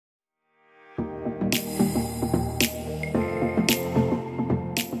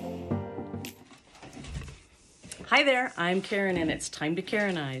Hi there, I'm Karen and it's time to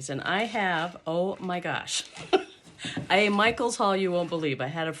Karen-ize, and I have, oh my gosh, a Michael's haul you won't believe. I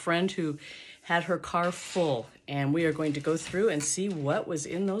had a friend who had her car full and we are going to go through and see what was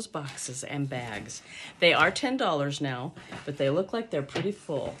in those boxes and bags. They are $10 now, but they look like they're pretty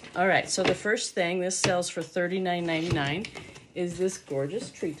full. All right, so the first thing, this sells for $39.99, is this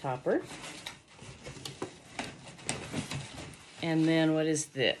gorgeous tree topper. And then what is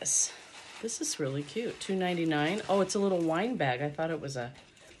this? This is really cute, $2.99. Oh, it's a little wine bag. I thought it was a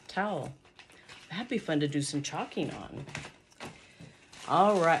towel. That'd be fun to do some chalking on.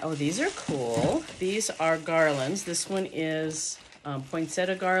 All right, oh, these are cool. These are garlands. This one is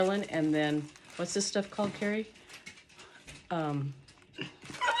poinsettia garland, and then, what's this stuff called, Carrie? Neither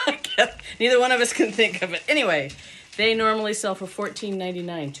one of us can think of it. Anyway, they normally sell for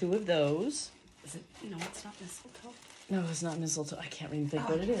 $14.99, two of those. Is it? No, it's not mistletoe. No, it's not mistletoe. I can't even think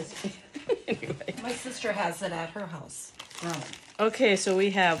what it is. Anyway. My sister has it at her house. Okay, so we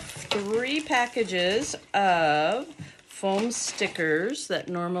have 3 packages of foam stickers that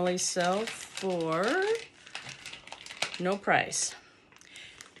normally sell for no price.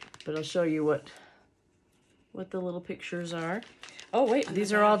 But I'll show you what the little pictures are. Oh wait,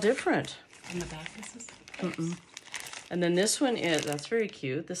 these are all different. In the back, this is? Mm-mm. And then this one is, that's very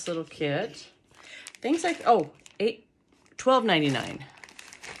cute, this little kit. Things like, oh, $12.99.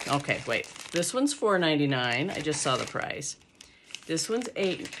 Okay, wait. This one's $4.99. I just saw the price. This one's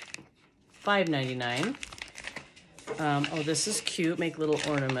 $5.99. Oh, this is cute. Make little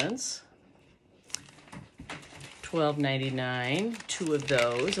ornaments. $12.99. 2 of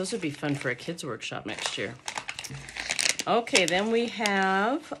those. Those would be fun for a kids' workshop next year. Okay, then we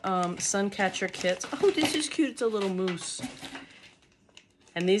have sun catcher kits. Oh, this is cute. It's a little moose.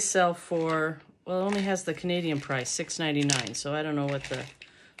 And these sell for, well, it only has the Canadian price, $6.99. So I don't know what the,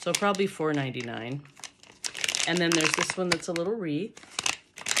 so probably $4.99. And then there's this one that's a little wreath.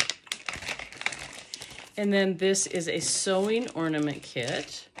 And then this is a sewing ornament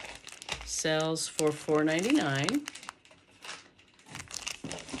kit. Sells for $4.99.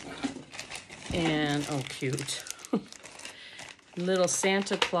 And, oh, cute. Little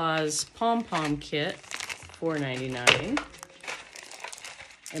Santa Claus pom-pom kit, $4.99.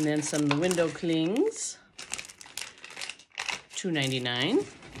 And then some window clings, $2.99.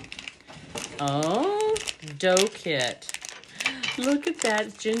 Oh, dough kit. Look at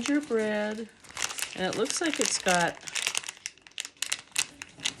that, gingerbread. And it looks like it's got,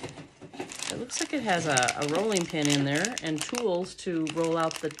 it looks like it has a rolling pin in there and tools to roll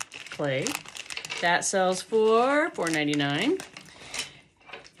out the clay. That sells for $4.99.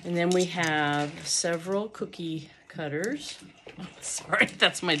 And then we have several cookie cutters. Oh, sorry,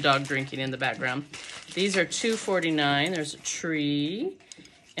 that's my dog drinking in the background. These are $2.49. There's a tree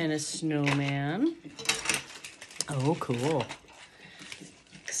and a snowman. Oh, cool.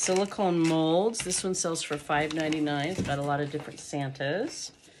 Silicone molds. This one sells for $5.99. It's got a lot of different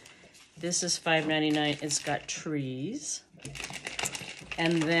Santas. This is $5.99. It's got trees.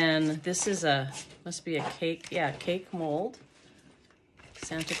 And then this is a, must be a cake, yeah, cake mold.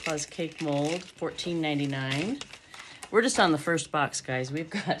 Santa Claus cake mold, $14.99. We're just on the first box, guys. We've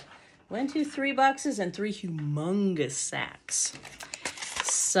got 1, 2, 3 boxes and 3 humongous sacks.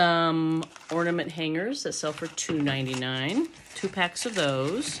 Some ornament hangers that sell for $2.99. 2 packs of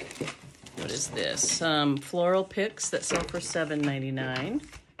those. What is this? Some floral picks that sell for $7.99.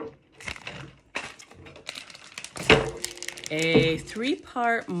 A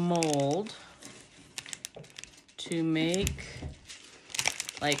 3-part mold to make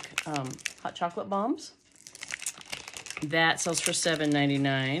like hot chocolate bombs. That sells for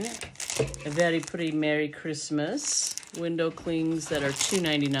 $7.99. A very pretty Merry Christmas. Window clings that are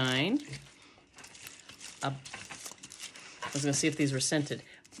 $2.99. I was gonna see if these were scented.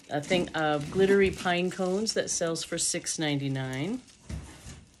 A thing of glittery pine cones that sells for $6.99.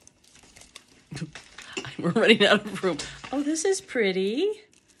 We're running out of room. Oh, this is pretty.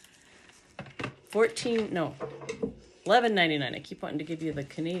 $11.99. I keep wanting to give you the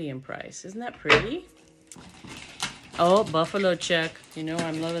Canadian price. Isn't that pretty? Oh, buffalo check. You know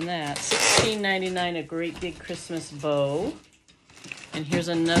I'm loving that. $16.99, a great big Christmas bow. And here's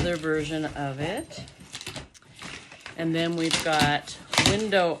another version of it. And then we've got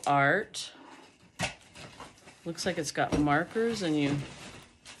window art. Looks like it's got markers and you,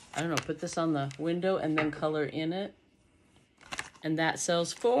 I don't know, put this on the window and then color in it. And that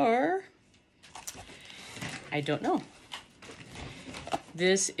sells for, I don't know.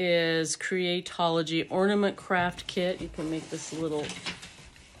 This is Creatology Ornament Craft Kit. You can make this little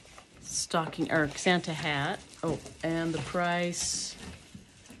stocking or Santa hat. Oh, and the price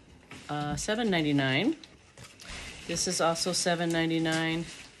 $7.99. This is also $7.99,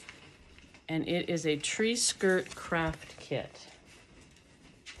 and it is a tree skirt craft kit.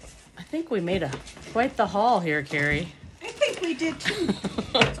 I think we made quite the haul here, Carrie. I think we did too.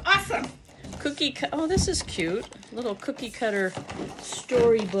 It's awesome. Oh, this is cute. Little cookie cutter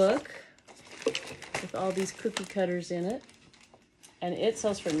storybook with all these cookie cutters in it. And it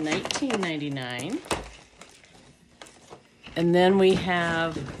sells for $19.99. And then we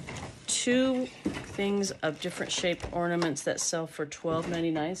have 2 things of different shaped ornaments that sell for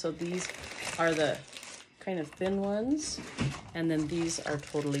 $12.99. So these are the kind of thin ones, and then these are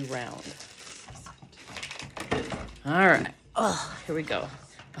totally round. All right. Oh, here we go.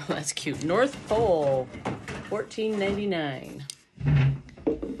 Oh, that's cute. North Pole, $14.99.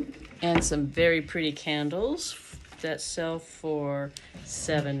 And some very pretty candles that sell for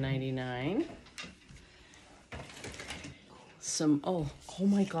 $7.99. Oh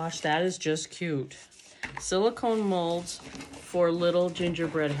my gosh, that is just cute. Silicone molds for little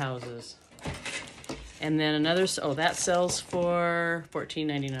gingerbread houses. And then another, that sells for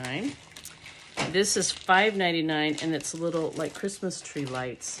 $14.99. This is $5.99, and it's little like Christmas tree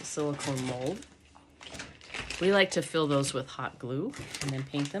lights, silicone mold. We like to fill those with hot glue and then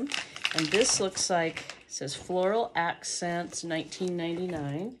paint them. And this looks like, it says Floral Accents,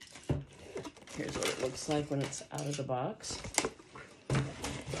 $19.99. Here's what it looks like when it's out of the box.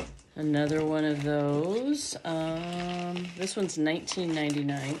 Another one of those. This one's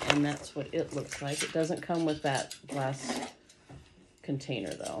 $19.99, and that's what it looks like. It doesn't come with that glass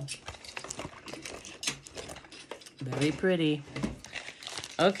container, though. Very pretty.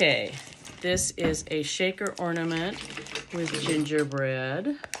 Okay, this is a shaker ornament with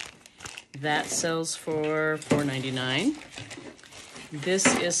gingerbread. That sells for $4.99. This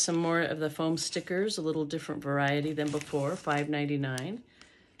is some more of the foam stickers, a little different variety than before, $5.99.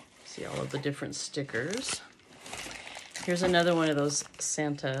 See all of the different stickers. Here's another one of those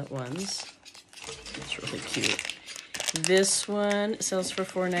Santa ones. It's really cute. This one sells for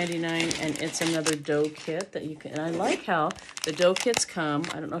 $4.99, and it's another dough kit that you can, and I like how the dough kits come,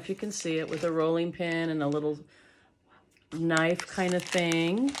 I don't know if you can see it, with a rolling pin and a little knife kind of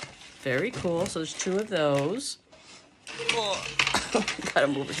thing. Very cool. So there's 2 of those. Oh, gotta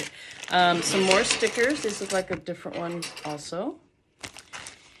move it here. Some more stickers. This is like a different one also.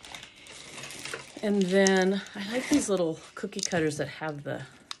 And then I like these little cookie cutters that have the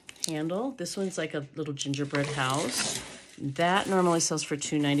handle. This one's like a little gingerbread house. That normally sells for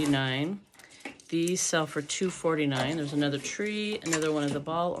 $2.99. These sell for $2.49. There's another tree, another one of the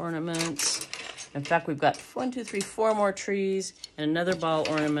ball ornaments. In fact, we've got 4 more trees and another ball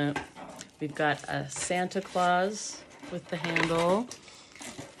ornament. We've got a Santa Claus with the handle,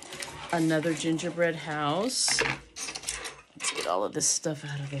 another gingerbread house. Let's get all of this stuff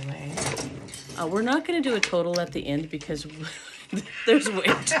out of the way. We're not going to do a total at the end because there's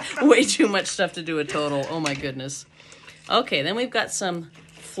way too much stuff to do a total. Oh my goodness. Okay, then we've got some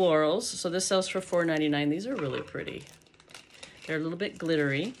florals. So this sells for $4.99. These are really pretty. They're a little bit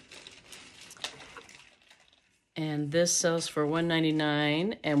glittery. And this sells for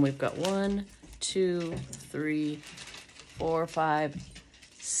 $1.99. And we've got 1, 2, 3, 4, 5,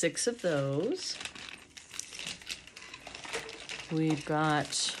 6 of those. We've got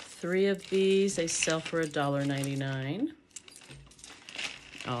 3 of these. They sell for $1.99.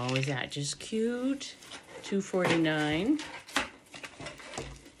 Oh, is that just cute? $2.49.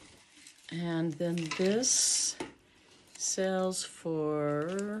 And then this sells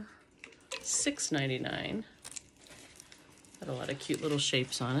for $6.99. Got a lot of cute little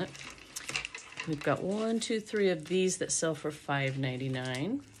shapes on it. We've got 1, 2, 3 of these that sell for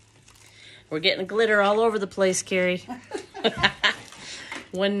 $5.99. We're getting glitter all over the place, Carrie.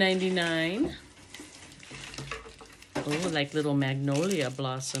 $1.99. Oh, like little magnolia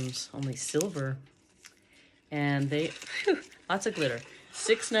blossoms, only silver. And they, lots of glitter.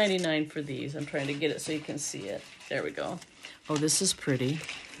 $6.99 for these. I'm trying to get it so you can see it. There we go. Oh, this is pretty.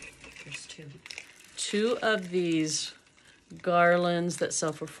 There's 2. 2 of these garlands that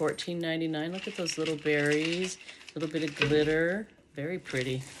sell for $14.99. Look at those little berries. A little bit of glitter. Very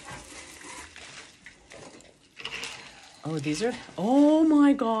pretty. Oh, these are, oh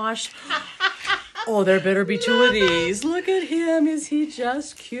my gosh. Oh, there better be 2 of these. Look at him. Is he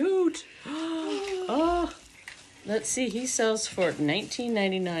just cute? Oh, let's see. He sells for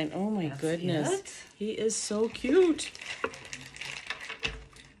 $19.99. Oh my goodness. It? He is so cute.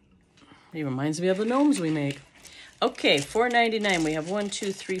 He reminds me of the gnomes we make. Okay, $4.99. We have 1,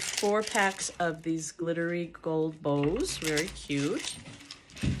 2, 3, 4 packs of these glittery gold bows. Very cute.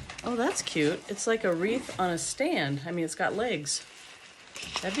 Oh, that's cute. It's like a wreath on a stand. I mean, it's got legs.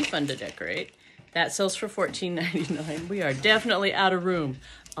 That'd be fun to decorate. That sells for $14.99. We are definitely out of room.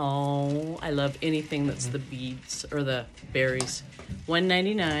 Oh, I love anything that's the beads or the berries.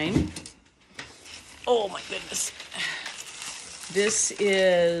 $1.99. Oh my goodness. This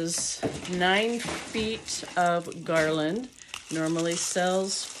is 9 feet of garland. Normally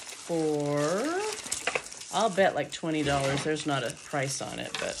sells for, I'll bet like $20. There's not a price on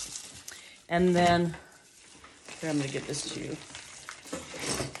it, but. And then, here, I'm gonna give this to you.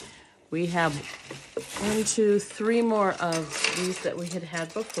 We have 1, 2, 3 more of these that we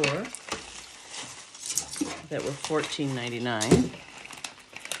had before that were $14.99.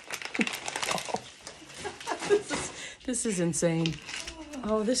 This is insane.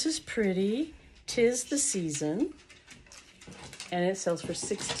 Oh, this is pretty. 'Tis the Season. And it sells for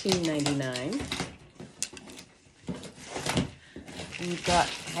 $16.99. We've got,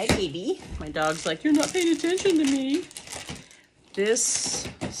 hi baby. My dog's like, you're not paying attention to me. This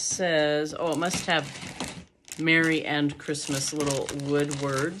says, oh, it must have Merry and Christmas little wood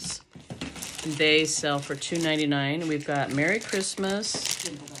words. They sell for $2.99. We've got Merry Christmas.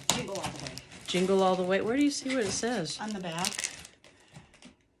 Jingle all the way. Jingle all the way. Where do you see what it says? On the back.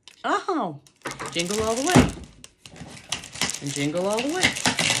 Oh, jingle all the way. And jingle all the way.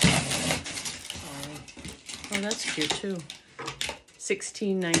 Oh, that's cute too.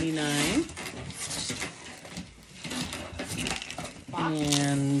 $16.99.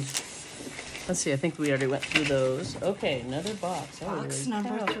 And let's see, I think we already went through those. Okay, another box. Box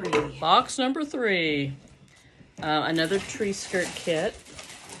number 3. Box number 3. Another tree skirt kit.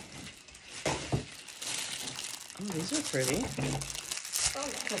 Oh, these are pretty. A lot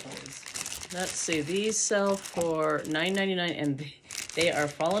of those. Let's see, these sell for $9.99 and they are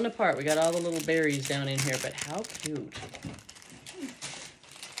falling apart. We got all the little berries down in here, but how cute.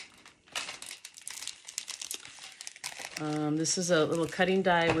 This is a little cutting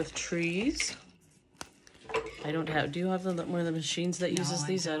die with trees. I don't have, do you have one of the machines that uses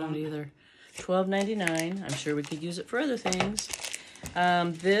these? I don't either. $12.99. I'm sure we could use it for other things.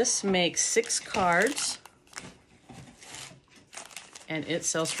 This makes 6 cards. And it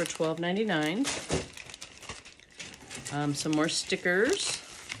sells for $12.99. Some more stickers.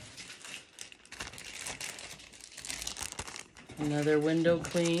 Another window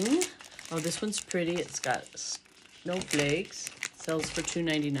cling. Oh, this one's pretty. It's got snowflakes. Sells for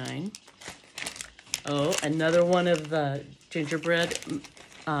 $2.99. Oh, another one of the gingerbread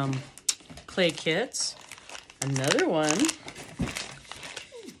clay kits. Another one.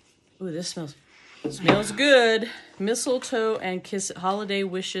 Ooh, this smells good. Mistletoe and Kiss Holiday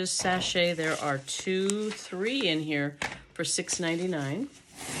Wishes sachet. There are 3 in here for $6.99.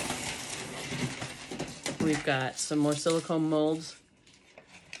 We've got some more silicone molds.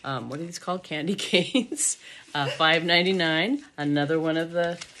 What are these called? Candy canes. $5.99. Another one of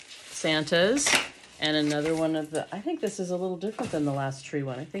the Santas. And another one of the, I think this is a little different than the last tree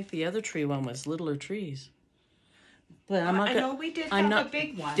one. I think the other tree one was littler trees. But I'm not I know we did have a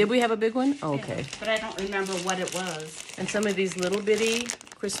big one. Did we have a big one? Oh, okay. Yeah, but I don't remember what it was. And some of these little bitty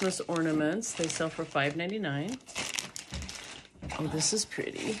Christmas ornaments, they sell for $5.99. Oh, this is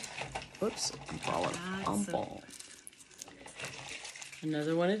pretty. Whoops, I'm falling.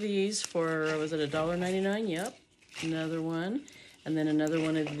 Another one of these for, was it $1.99? Yep, another one. And then another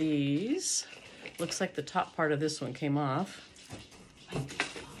one of these. Looks like the top part of this one came off.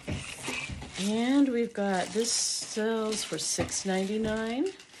 And we've got, this sells for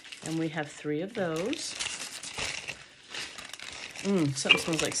 $6.99. And we have 3 of those. Something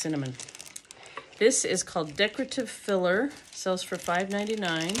smells like cinnamon. This is called Decorative Filler. Sells for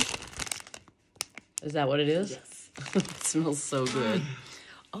 $5.99. Is that what it is? Yes. It smells so good.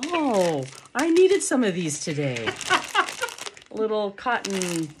 Oh, I needed some of these today. Little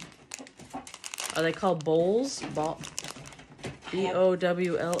cotton, are they called bowls?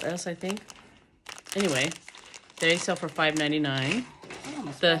 B-O-W-L-S, I think. Anyway, they sell for $5.99.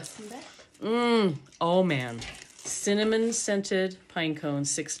 Oh man, cinnamon scented pine cones,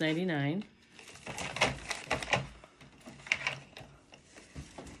 $6.99.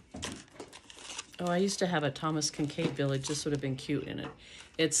 Oh, I used to have a Thomas Kincaid village. This would have been cute in it.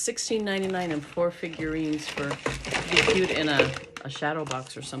 It's $16.99 and 4 figurines for be cute in a shadow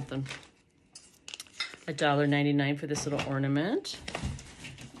box or something. $1.99 for this little ornament.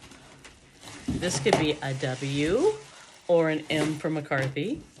 This could be a W or an M for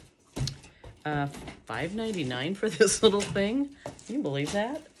McCarthy. $5.99 for this little thing. Can you believe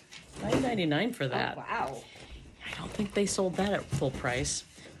that? $5.99 for that. Oh, wow. I don't think they sold that at full price.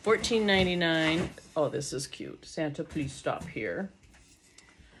 $14.99. Oh, this is cute. Santa, please stop here.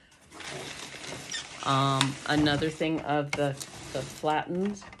 Another thing of the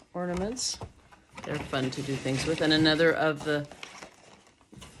flattened ornaments. They're fun to do things with. And another of the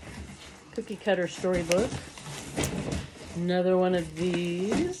cookie cutter storybook. Another one of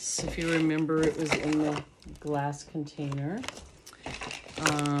these. If you remember, it was in the glass container.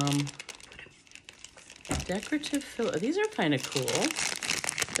 Decorative fill. These are kind of cool.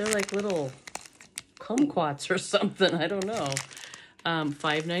 They're like little kumquats or something. I don't know.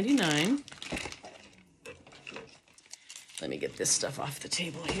 $5.99. Let me get this stuff off the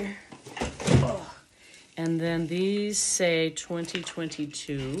table here. Oh. And then these say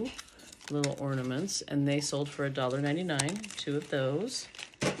 2022 little ornaments, and they sold for $1.99. 2 of those.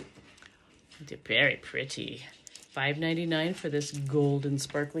 They're very pretty. $5.99 for this golden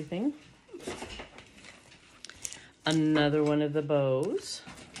sparkly thing. Another one of the bows.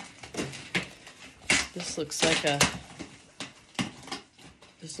 This looks like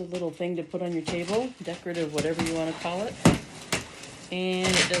just a little thing to put on your table, decorative, whatever you want to call it. And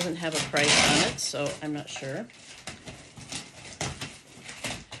it doesn't have a price on it, so I'm not sure.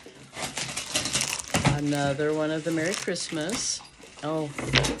 Another one of the Merry Christmas. Oh,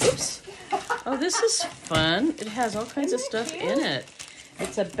 oops. Oh, this is fun. It has all kinds of stuff in it.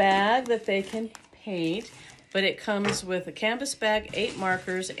 It's a bag that they can paint, but it comes with a canvas bag, 8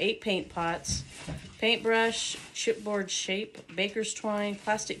 markers, 8 paint pots, paintbrush, chipboard shape, baker's twine,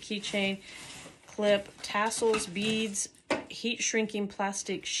 plastic keychain, clip, tassels, beads, heat shrinking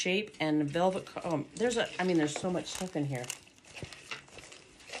plastic shape, and velvet. There's so much stuff in here.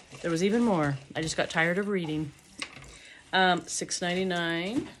 There was even more. I just got tired of reading.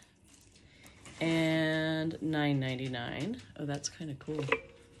 $6.99 and $9.99. Oh, that's kind of cool.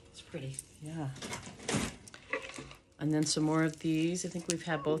 It's pretty. Yeah. And then some more of these. I think we've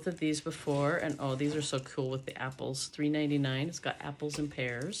had both of these before. And oh, these are so cool with the apples. $3.99. It's got apples and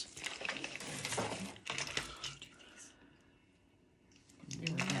pears.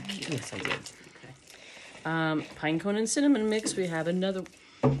 Yes, I did. Okay. Pine cone and cinnamon mix. We have another.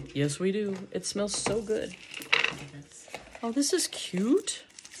 Yes, we do. It smells so good. Oh, this is cute.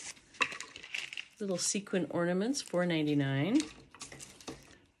 Little sequin ornaments, $4.99.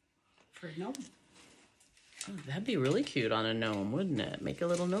 For a gnome. Oh, that'd be really cute on a gnome, wouldn't it? Make a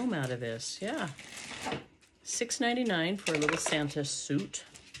little gnome out of this. Yeah. $6.99 for a little Santa suit.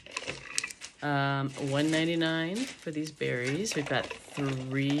 $1.99 for these berries. We've got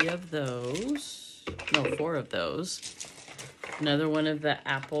 3 of those. No, 4 of those. Another one of the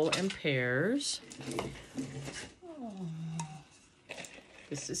apple and pears. Oh,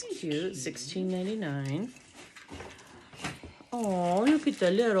 this is cute. $16.99. Oh, look at the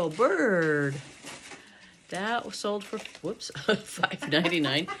little bird. That was sold for, whoops,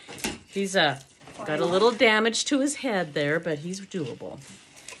 $5.99. He's got a little damage to his head there, but he's doable.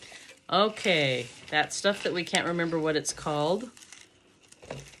 Okay, that stuff that we can't remember what it's called.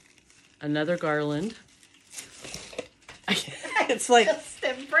 Another garland. It's like,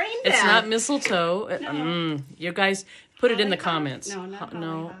 it's not mistletoe. No. You guys put it in the Hollyhock? comments. No, not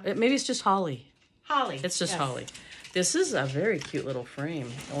no. hollyhock. Maybe it's just holly. Holly. It's just yes. holly. This is a very cute little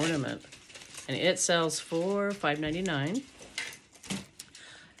frame ornament. And it sells for $5.99.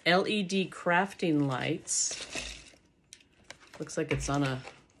 LED crafting lights. Looks like it's on a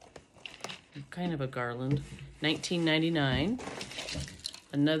kind of a garland. $19.99.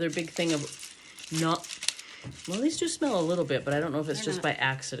 Another big thing of well, these do smell a little bit, but I don't know if it's just by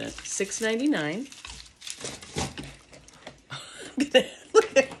accident. $6.99.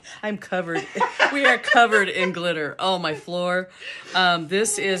 I'm covered. We are covered in glitter. Oh, my floor.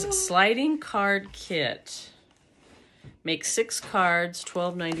 This is sliding card kit. Make 6 cards,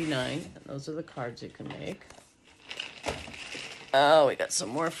 $12.99. Those are the cards you can make. Oh, we got some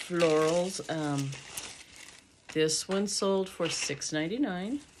more florals. This one sold for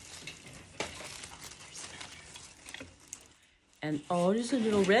 $6.99. And oh, there's a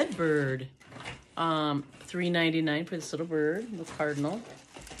little red bird. $3.99 for this little bird, the cardinal.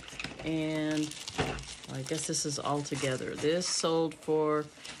 And well, I guess this is all together. This sold for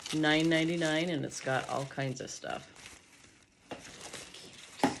 $9.99, and it's got all kinds of stuff.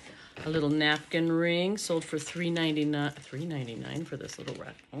 A little napkin ring sold for $3.99. $3.99 for this little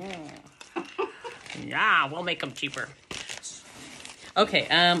rat. Oh. Yeah, we'll make them cheaper. Okay,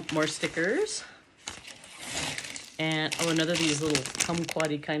 more stickers. And, oh, another of these little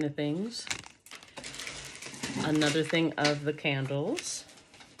kumquatty kind of things. Another thing of the candles.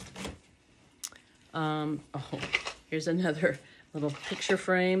 Oh, here's another little picture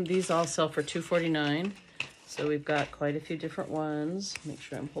frame. These all sell for $2.49. So we've got quite a few different ones. Make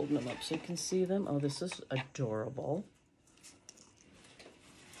sure I'm holding them up so you can see them. Oh, this is adorable.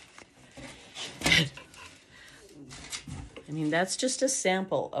 I mean, that's just a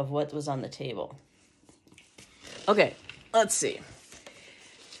sample of what was on the table. Okay, let's see.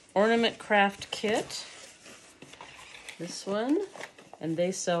 Ornament craft kit. This one. And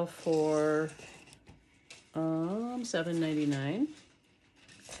they sell for $7.99.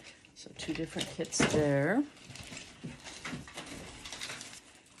 So 2 different kits there.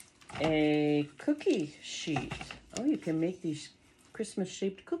 A cookie sheet. Oh, you can make these Christmas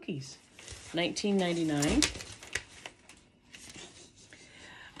shaped cookies. $19.99.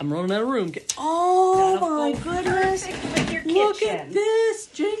 I'm running out of room. Oh my goodness. With your Look kitchen. at this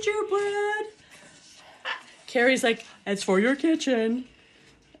gingerbread. Carrie's like, it's for your kitchen.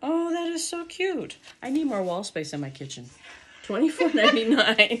 Oh, that is so cute. I need more wall space in my kitchen.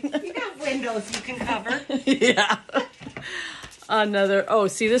 $24.99. You got windows you can cover. Yeah. Another, oh,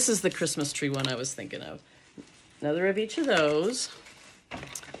 see, this is the Christmas tree one I was thinking of. Another of each of those.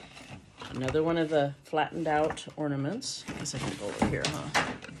 Another one of the flattened out ornaments. I guess I can go over here, huh?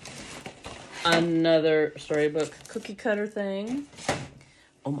 Another storybook cookie cutter thing.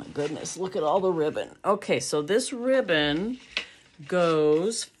 Oh my goodness, look at all the ribbon. Okay, so this ribbon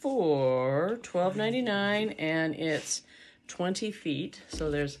goes for $12.99 and it's 20 feet. So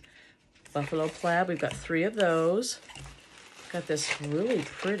there's buffalo plaid. We've got 3 of those. Got this really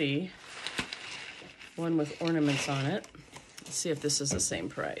pretty one with ornaments on it. Let's see if this is the same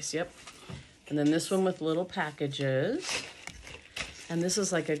price. Yep. And then this one with little packages. And this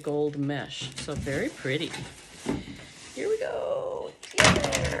is like a gold mesh. So very pretty. Here we go.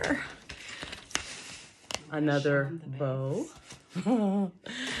 There. Another bow.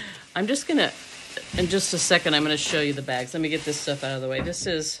 I'm just gonna, in just a second, I'm gonna show you the bags. Let me get this stuff out of the way. This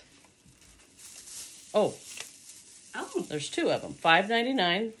is, oh, there's 2 of them.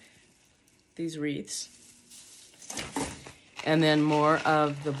 $5.99, these wreaths. And then more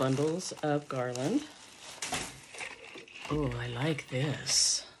of the bundles of garland. Oh, I like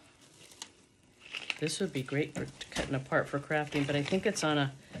this. This would be great for cutting apart for crafting, but I think it's on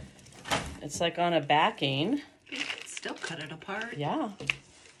a, it's like on a backing. Still cut it apart. Yeah.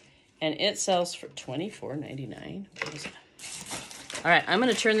 And it sells for $24.99. What is that? All right, I'm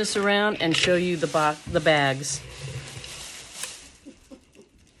going to turn this around and show you the bags.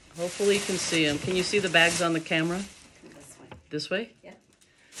 Hopefully you can see them. Can you see the bags on the camera? This way. This way? Yeah.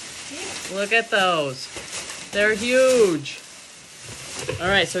 Look at those. They're huge. All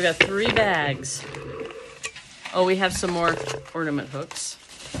right, so we got 3 bags. Oh, we have some more ornament hooks.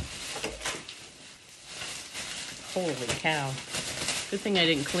 Holy cow. Good thing I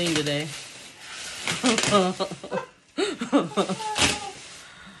didn't clean today.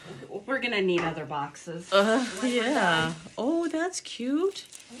 We're going to need other boxes. Yeah. Oh, that's cute.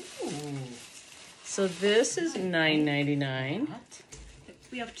 Ooh. So this is $9.99.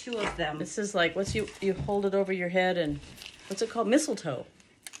 We have 2 of them. This is like, what's you hold it over your head and, what's it called? Mistletoe.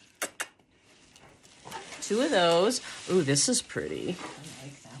 2 of those. Ooh, this is pretty. I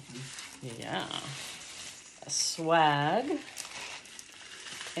like that one. Yeah. A swag.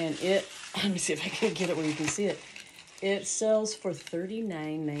 And it, let me see if I can get it where you can see it. It sells for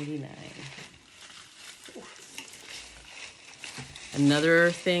 $39.99. Another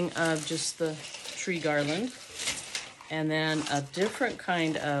thing of just the tree garland. And then a different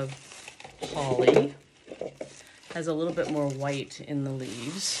kind of holly. Has a little bit more white in the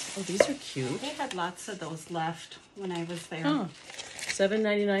leaves. Oh, these are cute. They had lots of those left when I was there. Huh.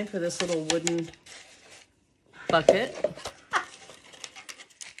 $7.99 for this little wooden bucket.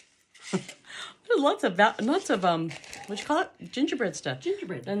 lots of what you call it? Gingerbread stuff.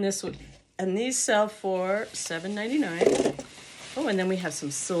 Gingerbread. And this would, and these sell for $7.99. Oh, and then we have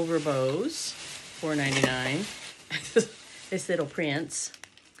some silver bows, $4.99. This little prince,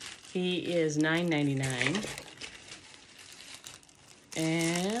 he is $9.99.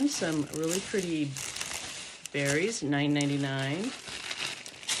 And some really pretty berries, $9.99.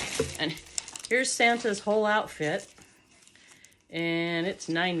 And here's Santa's whole outfit, and it's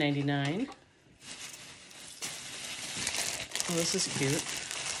 $9.99. Oh, this is cute.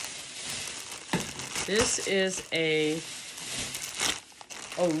 This is a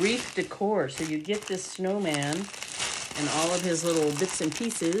wreath decor. So you get this snowman and all of his little bits and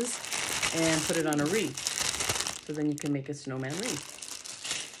pieces and put it on a wreath. So then you can make a snowman wreath.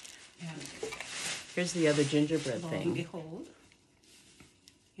 Yeah. Here's the other gingerbread Lo thing. and behold,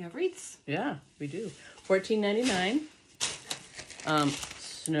 you have wreaths. Yeah, we do. $14.99.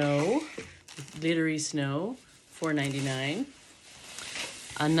 Snow, glittery snow, $4.99.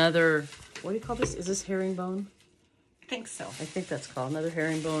 Another, what do you call this? Is this herringbone? I think so. I think that's called another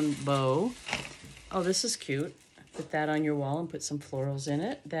herringbone bow. Oh, this is cute. Put that on your wall and put some florals in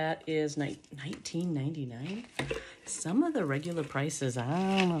it. That is $19.99. Some of the regular prices,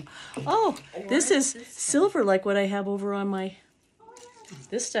 I don't know. Oh, this is silver like what I have over on my...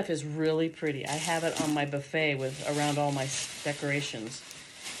 This stuff is really pretty. I have it on my buffet with around all my decorations.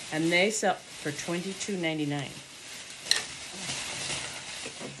 And they sell for $22.99.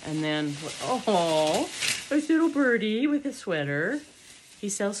 And then, oh, there's little birdie with a sweater. He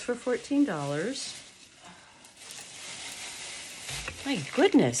sells for $14. My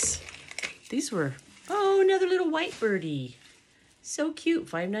goodness. These were, oh, another little white birdie. So cute,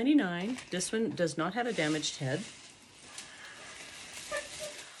 $5.99. This one does not have a damaged head.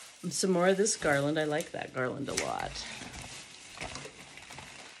 Some more of this garland. I like that garland a lot.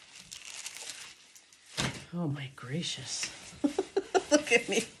 Oh my gracious. Look at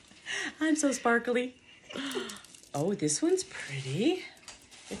me. I'm so sparkly. Oh, this one's pretty.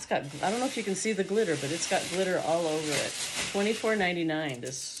 It's got, I don't know if you can see the glitter, but it's got glitter all over it. $24.99.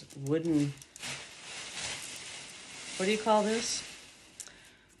 This wooden, what do you call this?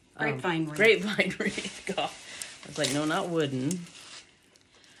 Grapevine wreath. Grapevine wreath. God. I was like, no, not wooden.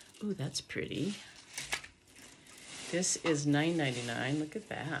 Ooh, that's pretty. This is $9.99. Look at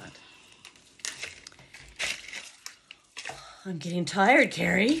that. I'm getting tired,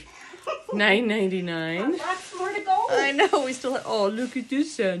 Carrie. $9.99. Lots more to go. I know, we still have, oh, look at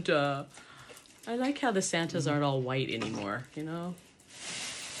this Santa. I like how the Santas aren't all white anymore, you know?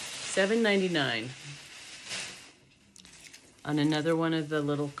 $7.99. On another one of the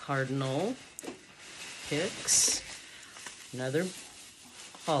little cardinal picks. Another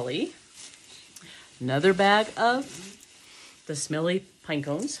holly. Another bag of the smelly pine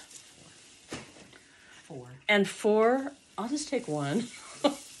cones. 4. And 4, I'll just take one.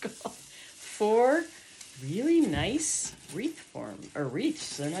 Oh, God. 4 really nice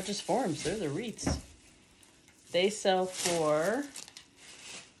wreaths. They're not just forms, they're the wreaths. They sell for,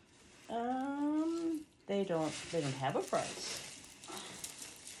 they don't have a price.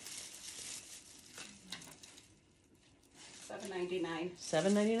 $7.99.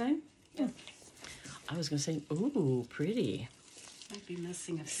 $7.99? Yeah. I was gonna say, ooh, pretty. Might be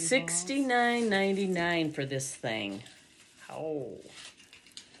missing a few. $69.99 for this thing. Oh.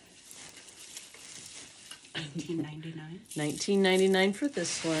 $19.99. $19.99 for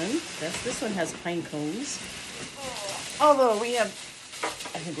this one. This one has pine cones. Although we have,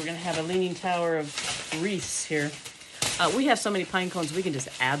 I think we're gonna have a leaning tower of wreaths here. We have so many pine cones, we can just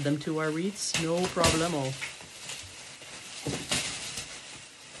add them to our wreaths. No problemo.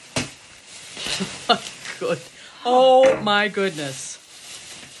 Good. Oh my goodness.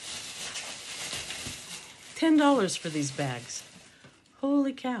 $10 for these bags.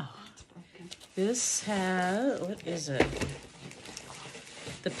 Holy cow. This has, what is it?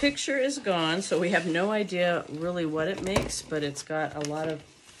 The picture is gone, so we have no idea really what it makes, but it's got a lot of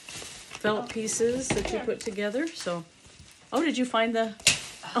felt pieces that you put together. So, oh, did you find the,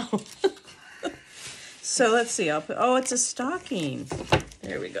 oh. So let's see, I'll put, oh, it's a stocking.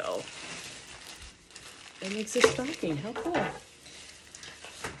 There we go. It makes a stocking, how cool.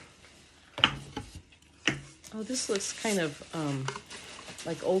 Oh, this looks kind of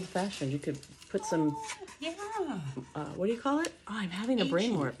like old fashioned. You could put some, Yeah. what do you call it? Oh, I'm having a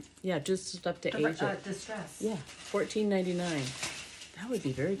brain warp. Yeah, just up to age it. Distress. Yeah, $14.99. That would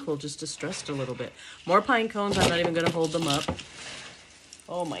be very cool, just distressed a little bit. More pine cones. I'm not even going to hold them up.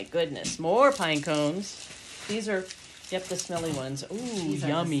 Oh my goodness, more pine cones. These are, yep, the smelly ones. Ooh, These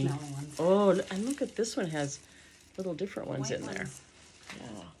yummy. Are the smelly ones. Oh, and look at this one has little different ones White in there. ones.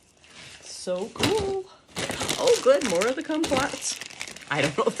 Yeah. So cool. Oh, good, more of the kumquats. I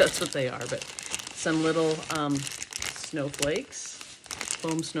don't know if that's what they are, but some little snowflakes,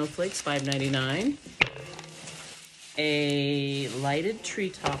 foam snowflakes, $5.99. A lighted tree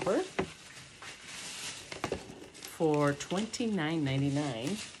topper for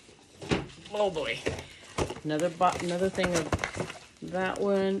 $29.99. Oh boy. Another thing of that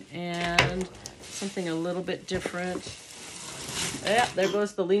one, and something a little bit different. Yeah, there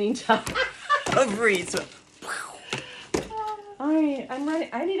goes the leaning tower of wreaths. I'm right.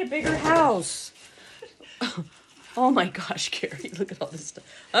 I need a bigger house. Oh my gosh, Carrie, look at all this stuff.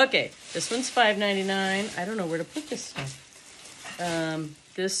 Okay, this one's $5.99. I don't know where to put this stuff.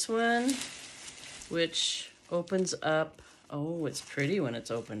 This one, which opens up. Oh, it's pretty when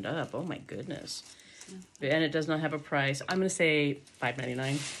it's opened up. Oh my goodness. And it does not have a price. I'm going to say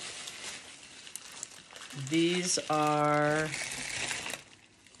 $5.99. These are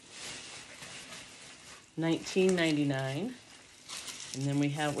 $19.99. And then we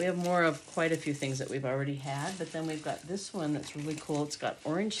have more of quite a few things that we've already had, but then we've got this one that's really cool. It's got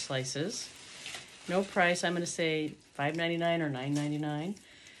orange slices. No price. I'm going to say $5.99 or $9.99.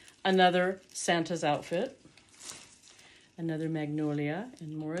 Another Santa's outfit. Another magnolia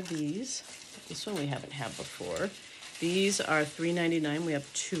and more of these. This one we haven't had before. These are $3.99. We have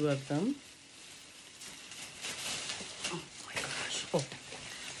 2 of them. Oh my gosh. Oh,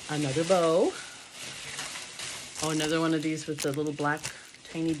 another bow. Oh, another one of these with the little black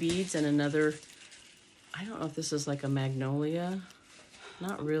tiny beads, and another, I don't know if this is like a magnolia.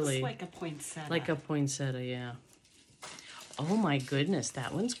 Not really. It's like a poinsettia. Like a poinsettia, yeah. Oh my goodness,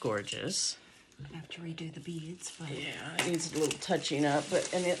 that one's gorgeous. I have to redo the beads, but Yeah, it needs a little touching up,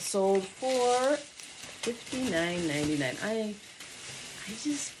 and it sold for $59.99. I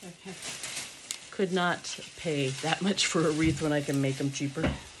just could not pay that much for a wreath when I can make them cheaper.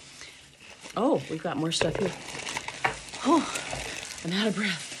 Oh, we've got more stuff here. Oh, I'm out of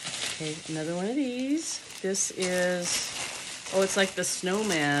breath. Okay, another one of these. This is, oh, it's like the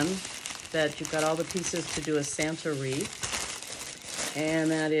snowman that you've got all the pieces to do a Santa wreath.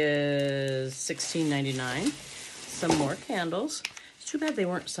 And that is $16.99. Some more candles. It's too bad they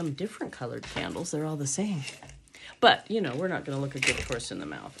weren't some different colored candles. They're all the same. But, you know, we're not going to look a gift horse in the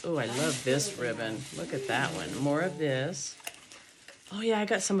mouth. Oh, I love this ribbon. Look at that one. More of this. Oh, yeah, I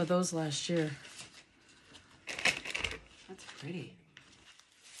got some of those last year. that's pretty.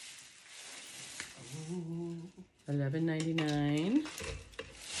 $11.99.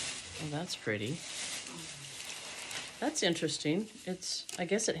 Oh, that's pretty. That's interesting. It's, I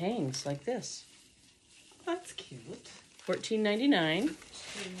guess it hangs like this. That's cute. $14.99.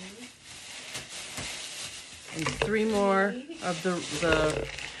 And 3 more of the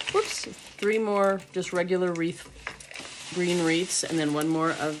whoops, 3 more just regular wreath, green wreaths, and then 1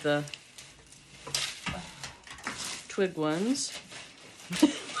 more of the twig ones.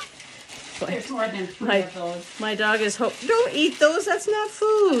 There's more than 3 of those. My dog is don't eat those, that's not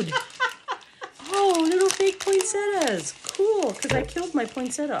food. Oh, little fake poinsettias. Cool, because I killed my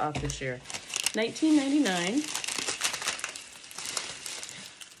poinsettia off this year. $19.99.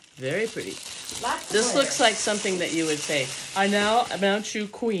 Very pretty. This looks like something that you would say, I now announce you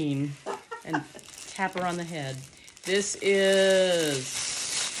queen, and tap her on the head. This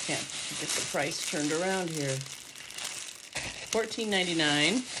is, can't get the price turned around here.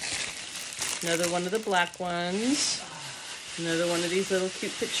 $14.99. Another one of the black ones. Another one of these little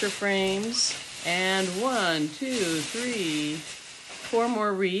cute picture frames. And 1, 2, 3, 4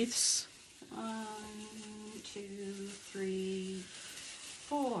 more wreaths. 1, 2, 3,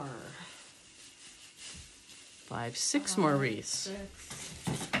 4. 5, 6 more wreaths.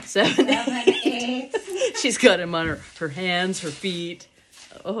 6, 7, 8. She's got them on her hands, her feet.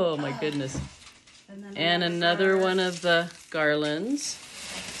 Oh my goodness. And another one of the garlands.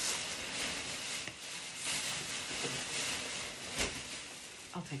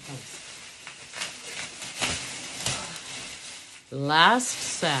 I'll take those. Last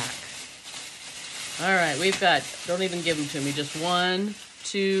sack. All right, we've got, don't even give them to me, just 1,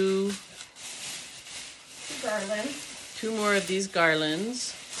 2, Garlands. 2 more of these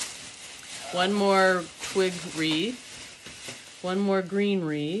garlands. 1 more twig wreath. 1 more green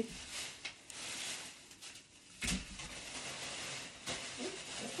wreath.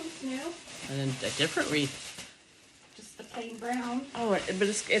 This one's new. And then a different wreath. Just the plain brown. Oh, but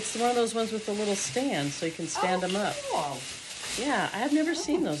it's one of those ones with the little stand, so you can stand them up. Cool. Yeah, I have never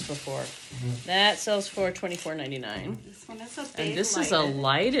seen those before. That sells for $24.99. This one is a big And this is a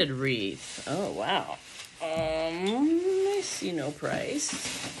lighted wreath. Oh, wow. I see no price.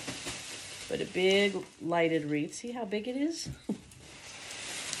 But a big lighted wreath. See how big it is?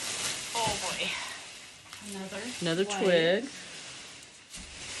 Oh, boy. Another white. twig.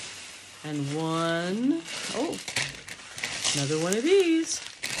 And 1. Oh, another one of these.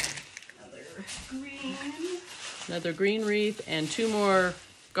 Another green. Another green wreath and 2 more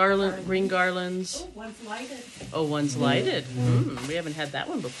green garlands. Oh, one's lighted. Oh, one's lighted. We haven't had that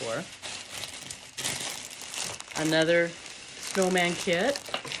one before. Another snowman kit.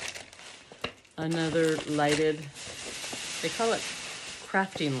 Another lighted, they call it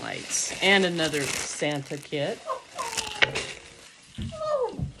crafting lights. And another Santa kit.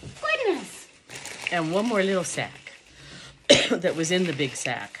 Oh, goodness. And 1 more little sack that was in the big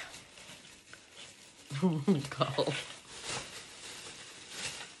sack. Oh my God.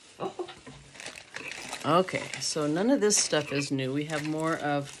 Okay, so none of this stuff is new. We have more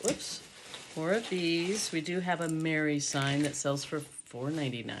of, more of these. We do have a Mary sign that sells for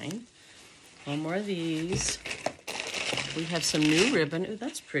 $4.99. 1 more of these. We have some new ribbon. Ooh,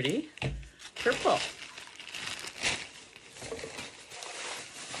 that's pretty. Purple.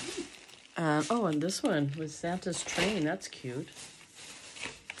 Oh, and this one with Santa's train. That's cute.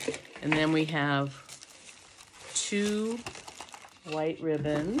 And then we have 2 white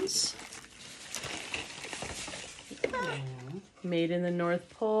ribbons. Made in the North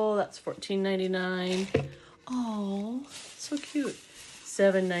Pole. That's $14.99. Oh, so cute.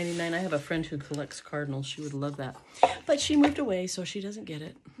 $7.99. I have a friend who collects cardinals. She would love that. But she moved away, so she doesn't get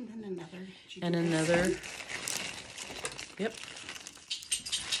it. And then another. And another. Yep.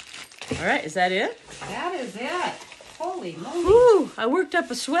 All right, is that it? That is it. Holy moly. Whew, I worked up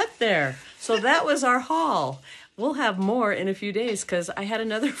a sweat there. So that was our haul. We'll have more in a few days because I had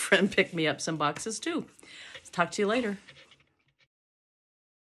another friend pick me up some boxes too. Talk to you later.